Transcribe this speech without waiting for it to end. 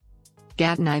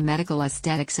GATTONI Medical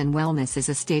Aesthetics and Wellness is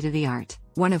a state-of-the-art,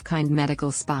 one-of-kind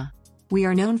medical spa. We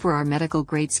are known for our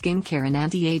medical-grade skincare and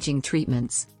anti-aging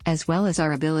treatments, as well as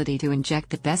our ability to inject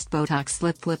the best botox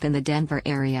lip flip in the Denver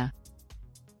area.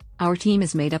 Our team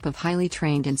is made up of highly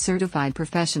trained and certified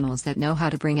professionals that know how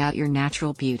to bring out your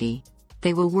natural beauty.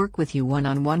 They will work with you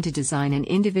one-on-one to design an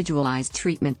individualized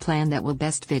treatment plan that will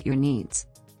best fit your needs.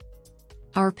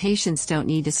 Our patients don't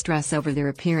need to stress over their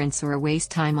appearance or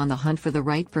waste time on the hunt for the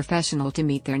right professional to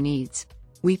meet their needs.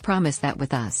 We promise that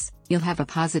with us, you'll have a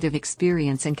positive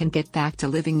experience and can get back to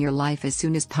living your life as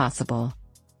soon as possible.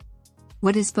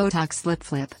 What is botox lip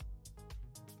flip?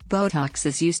 Botox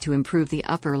is used to improve the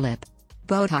upper lip.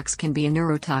 Botox can be a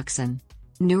neurotoxin.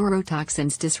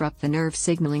 Neurotoxins disrupt the nerve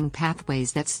signaling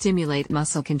pathways that stimulate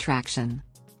muscle contraction.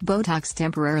 Botox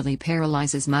temporarily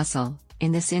paralyzes muscle,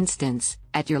 in this instance,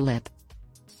 at your lip.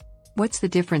 What's the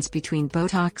difference between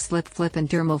botox lip flip and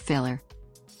dermal filler?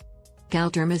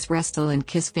 Galderma's Restylane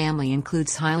Kiss family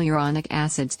includes hyaluronic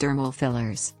acid's dermal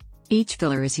fillers. Each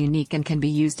filler is unique and can be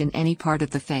used in any part of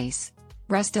the face.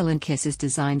 Restylane Kiss is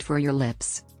designed for your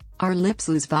lips. Our lips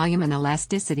lose volume and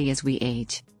elasticity as we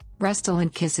age.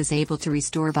 Restylane Kiss is able to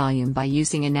restore volume by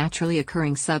using a naturally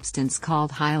occurring substance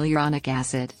called hyaluronic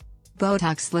acid.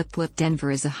 Botox lip flip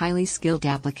Denver is a highly skilled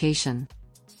application.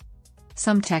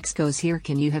 Some text goes here: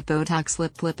 can you have botox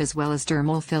lip flip as well as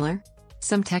dermal filler?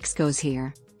 Some text goes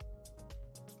here: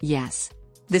 yes.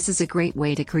 This is a great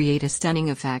way to create a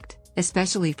stunning effect,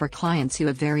 especially for clients who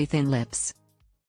have very thin lips.